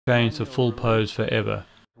change the full pose forever.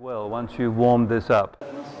 Well, once you've warmed this up.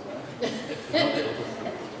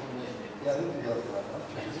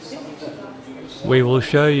 We will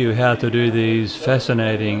show you how to do these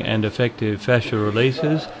fascinating and effective fascia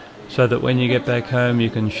releases so that when you get back home you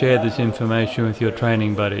can share this information with your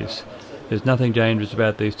training buddies. There's nothing dangerous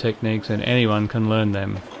about these techniques and anyone can learn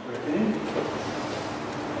them.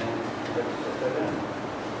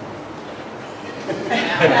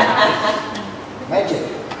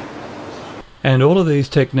 Magic. And all of these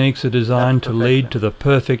techniques are designed to lead to the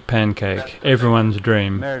perfect pancake, everyone's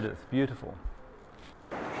dream. Meredith, beautiful.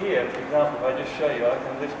 Here, for example, if I just show you, I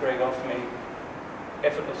can lift Greg off me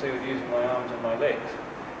effortlessly with using my arms and my legs.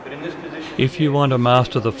 But in this position, if you want to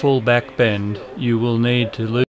master the full back bend, you will need to lose